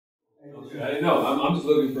I didn't know. I'm just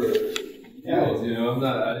looking for deals, you know. I'm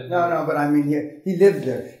not. I didn't No, but I mean, he lived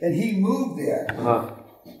there, and he moved there.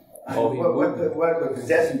 What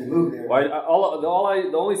possessed him to move there? Why?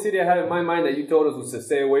 The only city I had in my mind that you told us was to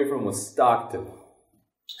stay away from was Stockton.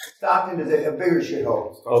 Stockton is a bigger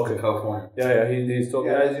shithole. Okay, California. Yeah. He's told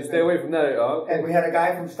me you stay away from that. Okay. And we had a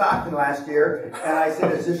guy from Stockton last year, and I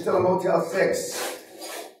said, "Is there still a Motel 6?"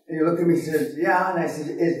 And he looked at me and said, "Yeah." And I said,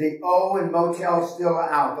 "Is the O in motel still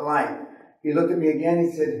out, the light?" He looked at me again and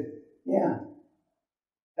he said, "Yeah.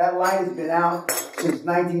 That light has been out since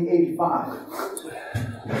 1985.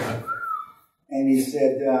 And he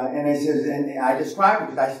said, and I described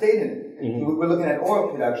it because I stayed in it. Mm-hmm. We were looking at oil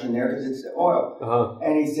production there because it's oil.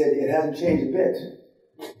 And he said, it hasn't changed a bit.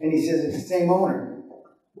 And he says, it's the same owner.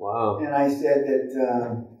 Wow. And I said that,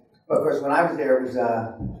 of course, when I was there, it was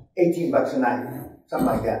 $18 a night, something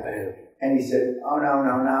like that. And he said, oh, no,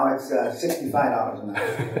 now it's $65 a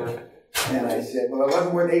night. And I said, well, it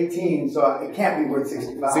wasn't worth 18, so it can't be worth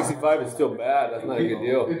 65. 65 is still bad. That's not a good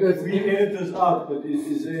deal. We added this up, but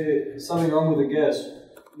is there something wrong with the gas?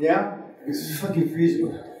 Yeah? It's fucking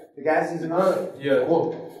freezing. The gas isn't on? Yeah.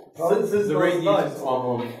 Well, since the radiator is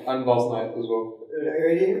on and last night as well. The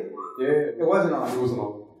radiator? Yeah. It wasn't on? It wasn't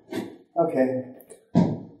on. Okay.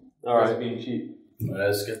 All right. It's being cheap.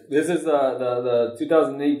 That's good. This is the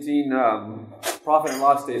 2018 profit and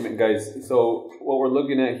loss statement, guys. So what we're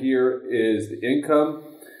looking at here is the income.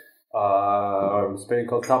 I'm spending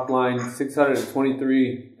called top line,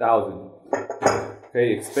 $623,000.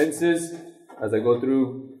 Okay, expenses as I go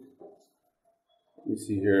through. Let me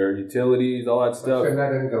see here, utilities, all that stuff.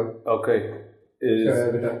 Net income. Okay, is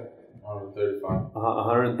 135.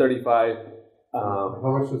 135.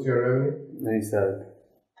 How much was your revenue? 97.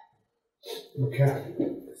 Okay.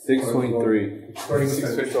 623.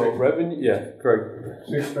 20%. So revenue, yeah, correct.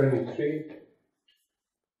 623.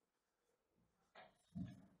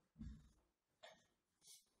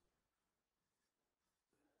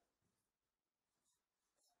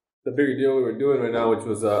 The bigger deal we were doing right now, which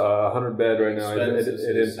was 100 bed right now, it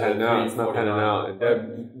didn't pan out. It's not panning out. And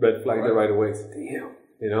Deb red flagged it right away. Said, damn,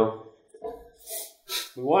 you know.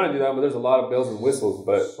 We want to do that, but there's a lot of bells and whistles.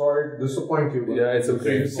 But sorry to disappoint you. But yeah, it's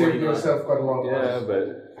okay. You saved yourself quite a lot of money. Yeah,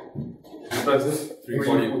 but expenses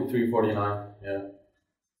 349. Yeah.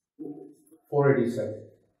 487.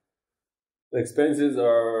 The expenses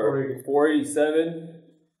are 487.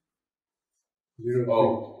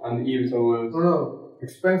 Oh, and the EBITDA was no.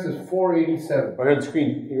 Expenses 487. Right here on the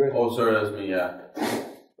screen. You ready? Oh, sorry, that's me. Yeah.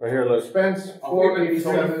 Right here, look. Expense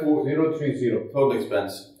 487,030. Total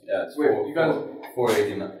expense. Yeah, it's you guys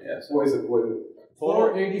 489. Yes. What is it?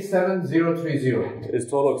 487,030. It's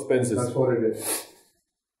total expenses. That's what it is.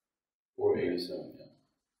 487.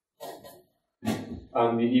 Yeah.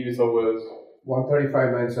 And the EBITDA was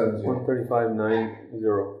 135,970.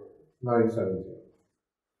 135,970. 970.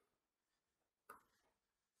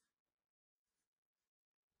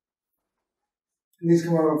 And these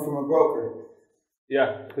come over from a broker.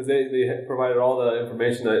 Yeah, because they provided all the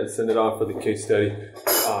information. I sent it off for the case study.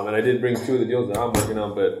 And I did bring two of the deals that I'm working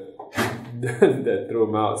on, but that threw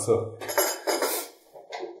them out. So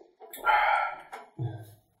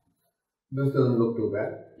This doesn't look too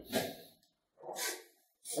bad.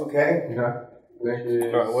 Okay. Yeah. all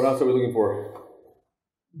right, what else are we looking for?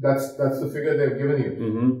 That's the figure they've given you.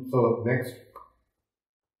 Mm-hmm. So next.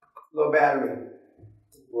 Low battery.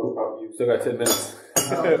 what about you? Still got 10 minutes.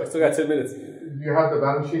 Still got 10 minutes. Do you have the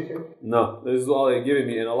balance sheet here? No, this is all they're giving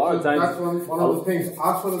me. And a lot of times... That's one of the things.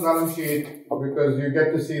 Ask for the balance sheet because you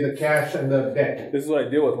get to see the cash and the debt. This is what I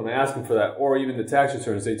deal with when I ask them for that. Or even the tax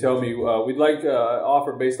returns. They tell me, we'd like an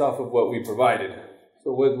offer based off of what we provided.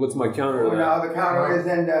 So what's my counter to that? Now the counter is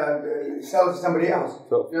then sell it to somebody else.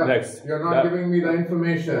 So Yeah. next. You're not giving me the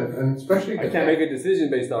information, and especially I can't make a decision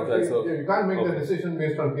based off that. So you can't make the decision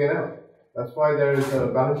based on P&L. That's why there is a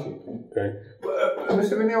balance sheet. okay.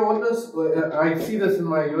 Mr. Peña, what does I see this in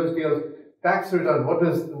my US deals? Tax return. What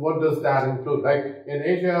does that include? Like in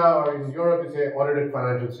Asia or in Europe, you say audited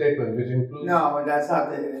financial statement, which includes. No, that's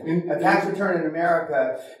not a tax return in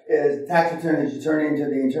America is tax return that you turn into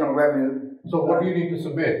the Internal Revenue. So what do you need to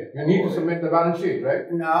submit? You need to submit the balance sheet,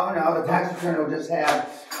 right? No, the tax return will just have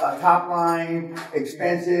top line,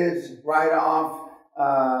 expenses, write-off,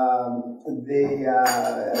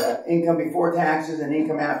 the income before taxes and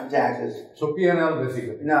income after taxes. So P&L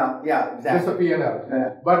basically. No, yeah, exactly. Just a P&L.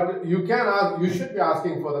 Yeah. But you can ask. You should be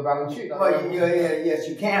asking for the balance sheet. Well, yes,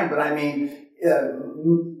 you can, but I mean,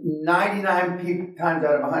 99 times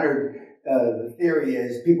out of 100, the theory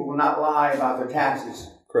is people will not lie about their taxes.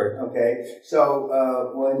 Correct. Okay, so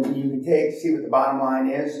when you can see what the bottom line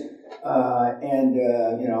is, and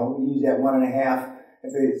use that 1.5.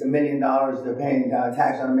 If it's $1 million, they're paying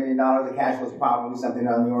tax on $1 million. The cash flow is probably something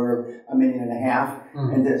on the order of $1.5 million,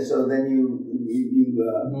 and then you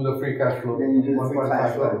do the free cash flow. Then you do the free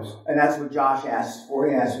cash flow, and that's what Josh asked for.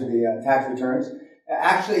 He asked for the tax returns.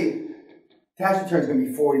 Actually, tax returns going to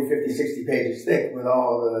be 40, 50, 60 pages thick with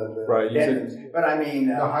all the addendums. But I mean,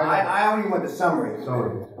 I only want the summary. I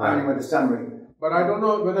only want the summary. But I don't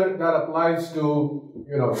know whether that applies to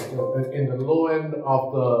in the low end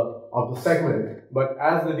of the segment. But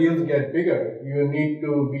as the deals get bigger, you need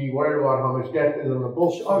to be worried about how much debt is on the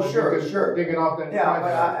books. Oh, sure. Take it off the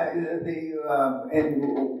and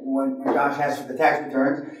when Josh asks for the tax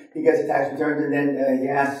returns, he gets the tax returns, and then he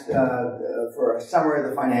asks for a summary of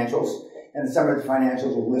the financials, and the summary of the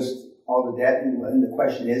financials will list all the debt. And the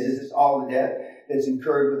question is this all the debt that's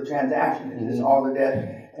incurred with the transaction? Is this all the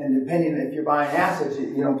debt? And depending if you're buying assets,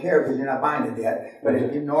 you don't care because you're not buying the debt. But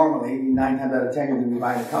if you normally, 9 times out of 10, you're going to be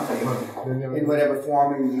buying a company in whatever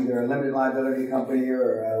form, either a limited liability company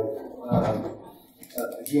or a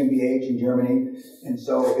GmbH in Germany, and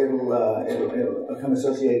so it'll become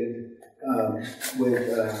associated with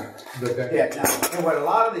the debt. Now, and what a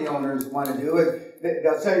lot of the owners want to do is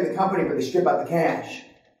they'll sell you the company, but they strip out the cash.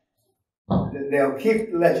 They'll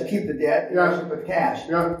let you keep the debt, with cash.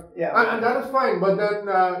 And that is fine. But then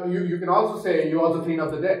you can also say you also clean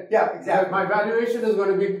up the debt. Yeah, exactly. My valuation is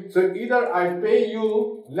going to be so either I pay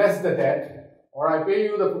you less the debt, or I pay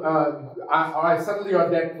you or I settle your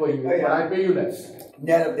debt for you, but I pay you less.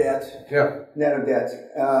 Net of debt. Yeah. Net of debt.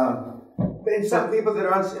 And some people that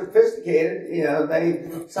are unsophisticated,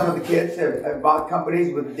 some of the kids have bought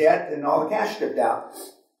companies with debt and all the cash stripped out.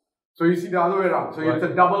 So you see the other way around. So it's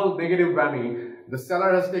a double negative whammy. The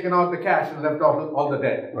seller has taken out the cash and left off all the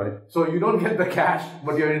debt. Right. So you don't get the cash,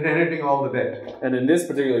 but you're inheriting all the debt. And in this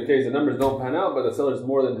particular case, the numbers don't pan out, but the seller's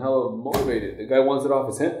more than hell motivated. The guy wants it off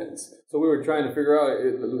his hands. So we were trying to figure out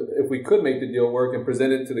if we could make the deal work and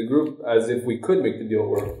present it to the group as if we could make the deal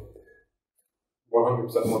work.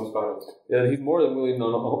 100% wants finance. Yeah, he's more than willing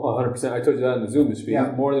on 100%. I told you that in the Zoom this week.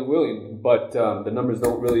 He's more than willing, but the numbers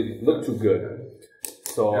don't really look too good.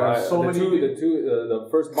 So, the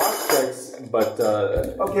first box checks, but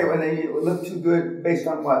okay, when they look too good, based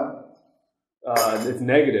on what? It's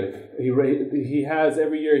negative. He has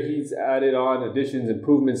every year he's added on additions,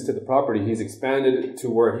 improvements to the property. He's expanded it to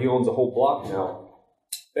where he owns a whole block now.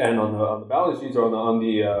 And on the balance sheets or on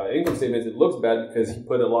the income statements, it looks bad because he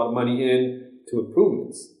put a lot of money in to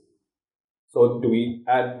improvements. So do we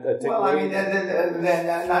add a takeaway? Well, I mean,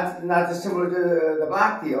 then not dissimilar to the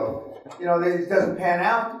black deal. It doesn't pan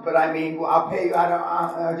out, but I mean, I'll pay you out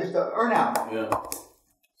of just an earn out. Yeah.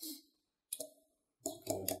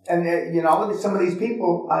 And some of these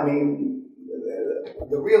people, I mean,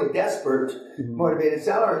 the real desperate, motivated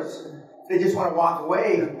sellers, they just want to walk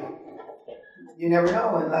away. You never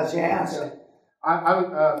know unless you ask. It's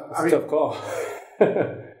a tough call.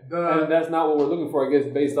 And that's not what we're looking for, I guess,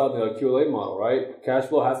 based on the QLA model, right? Cash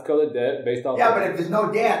flow has to cover the debt based on... Yeah, but if there's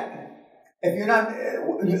no debt, if you're not...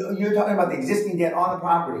 You're talking about the existing debt on the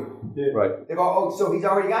property. Yeah. Right. So he's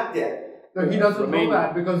already got debt. No, he doesn't know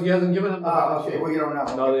that because he hasn't given him the balance sheet. Well, you don't know.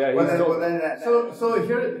 No, yeah, So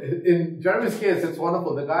here, in Jeremy's case, it's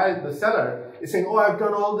wonderful. The seller, is saying, I've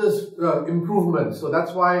done all this improvements, so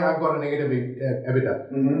that's why I've got a negative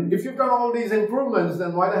EBITDA. Mm-hmm. If you've done all these improvements,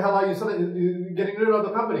 then why the hell are you getting rid of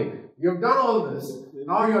the company? You've done all this.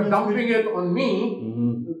 Now you're dumping it on me. Mm-hmm.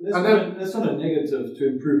 That's not a negative to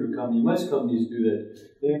improve a company. Most companies do that.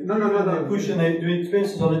 They push and they do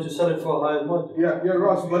expenses on it to sell it for a higher margin. Yeah,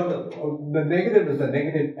 Ross, but the negative is the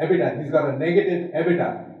negative EBITDA. He's got a negative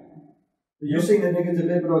EBITDA. You're saying the negative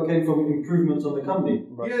EBITDA came from improvements on the company.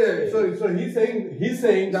 Right? Yeah, so he's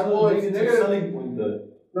saying that it's negative selling point though.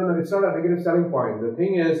 No, it's not a negative selling point. The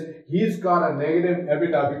thing is, he's got a negative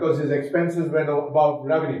EBITDA because his expenses went above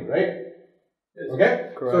revenue, right? Yes.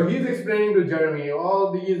 Okay? Correct. So he's explaining to Jeremy,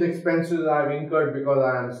 all these expenses I've incurred because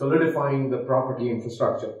I am solidifying the property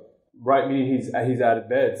infrastructure. Right, meaning he's added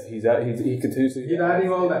beds. He continues to... He's adding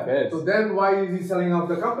all that. Beds. So then why is he selling off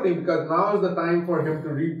the company? Because now is the time for him to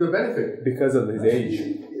reap the benefit. Because of his age.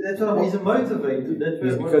 That's what he's motivated.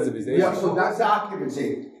 It's because of his age. Yeah, so that's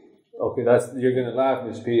occupancy. Okay, you're gonna laugh,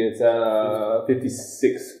 Ms. P. It's at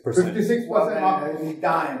 56%. 56% occupancy.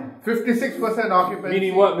 Dime. 56% occupancy.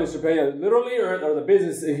 Meaning what, Mr. Peña? Literally, or the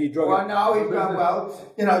business he drug? Well, no, he's drug. Well,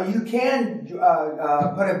 you can put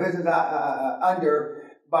a business under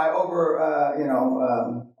by over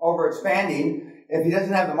expanding. If he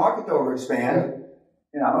doesn't have the market to over expand,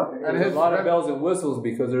 and there's a lot of bells and whistles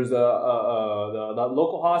because there's the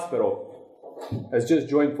local hospital. has just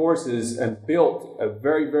joined forces and built a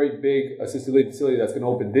very, very big assisted living facility that's going to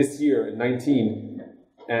open this year in 19.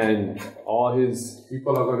 And all his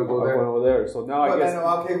people are going to go there. Over there. So now I guess.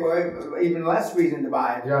 Well, even less reason to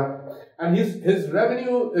buy it. Yeah, and his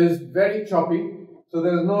revenue is very choppy. So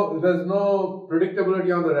there's no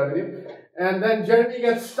predictability on the revenue. And then Jeremy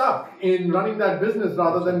gets stuck in running that business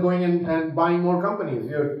rather than going in and buying more companies.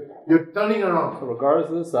 You're turning around. So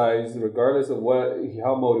regardless of the size, regardless of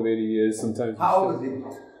how motivated he is, sometimes. How old is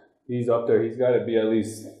he? He's up there. He's got to be at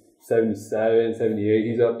least 77, 78.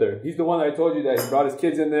 He's up there. He's the one that I told you that he brought his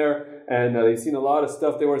kids in there and they've seen a lot of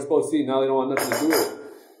stuff they weren't supposed to see. Now they don't want nothing to do with it.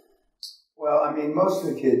 Well, I mean, most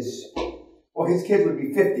of the kids, his kids would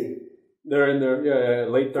be 50. They're in their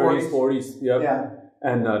late 30s, 40s. Yep. Yeah.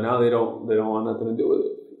 And now they don't want nothing to do with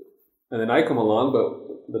it. And then I come along,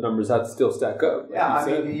 but the numbers have to still stack up. Yeah,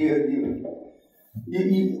 I mean,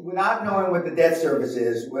 you without knowing what the debt service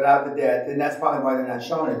is, without the debt, then that's probably why they're not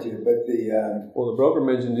showing it to you. But the broker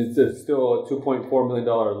mentioned it's still a $2.4 million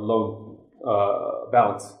loan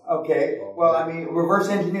balance. Okay. Well, I mean, reverse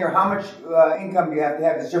engineer. How much income do you have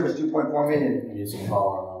to service $2.4 million? Using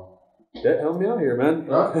power now. That help me out here, man.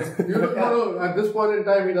 No, at this point in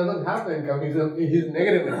time, he doesn't have the income. He's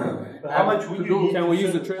negative income. How much would you need? Can we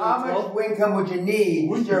use the trailer? How much income would you need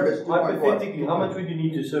to service 2.4? Hypothetically, how much would you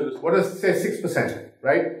need to service? What does it say? 6%,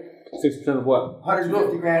 right? 6% of what?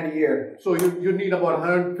 150 grand a year. So you need about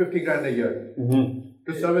 150 grand a year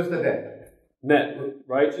to service the debt. Net,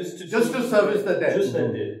 right? Just to service the debt. Just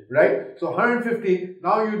that debt. Right? So 150,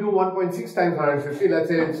 now you do 1.6 times 150, let's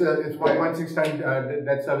say it's 1.6 times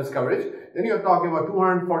debt service coverage, then you're talking about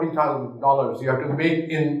 $240,000 you have to make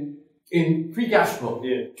in free cash flow.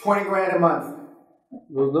 Yeah. 20 grand a month.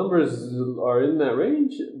 Those numbers are in that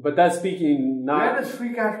range, but that's speaking not. That is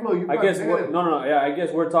free cash flow. I guess I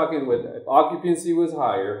guess we're talking with if occupancy was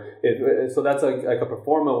higher. So that's like a pro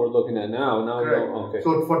forma we're looking at now. Okay.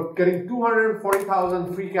 So for getting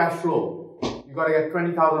 240,000 free cash flow, you got to get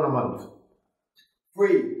 20,000 a month.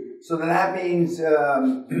 Free. So then that means if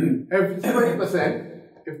it's 20%,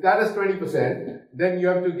 if that is 20%, then you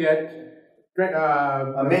have to get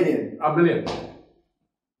a million. A million.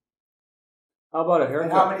 How about a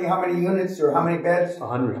haircut? And how many units or how many beds?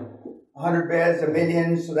 100. 100 beds, a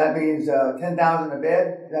million. So that means 10,000 a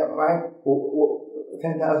bed. Is that right?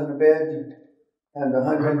 10,000 a bed and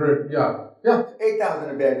 100. Yeah. 8,000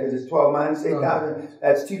 a bed because it's 12 months. 8,000.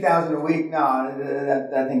 That's 2,000 a week. No,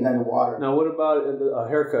 that thing's underwater. Now, what about a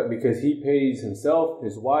haircut? Because he pays himself,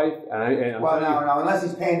 his wife, no. Unless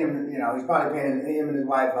he's paying him, he's probably paying him and his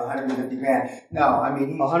wife 150 grand. No, I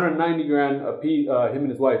mean 190 grand a piece. Him and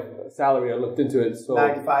his wife salary. I looked into it. So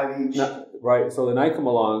 95 each. Right. So then I come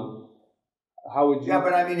along. How would you? Yeah,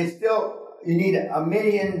 but I mean, it's still you need a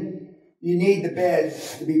million. You need the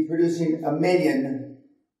beds to be producing a million.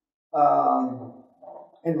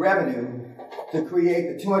 In revenue to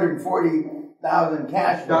create the 240,000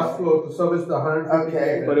 cash flow to service the 150.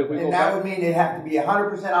 Okay, but that would mean it'd have to be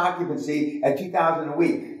 100% occupancy at 2,000 a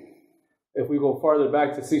week. If we go farther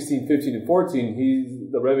back to 16, 15, and 14,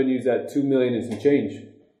 the revenue's at 2 million and some change.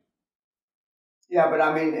 Yeah, but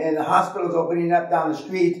I mean, and the hospital's opening up down the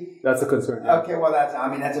street. That's a concern. Yeah. Okay, well that's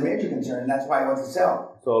a major concern. That's why he wants to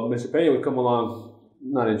sell. So Mr. Peña would come along,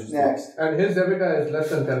 not interested. Next. And his EBITDA is less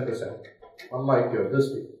than 10%. Unlike this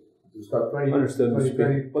week. It's got 20. Understood, Mr.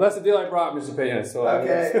 Peña. Well, that's the deal I brought, Mr. Peña. So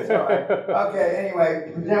okay, it's all right. Okay,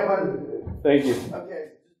 anyway, present one. Thank you. Okay.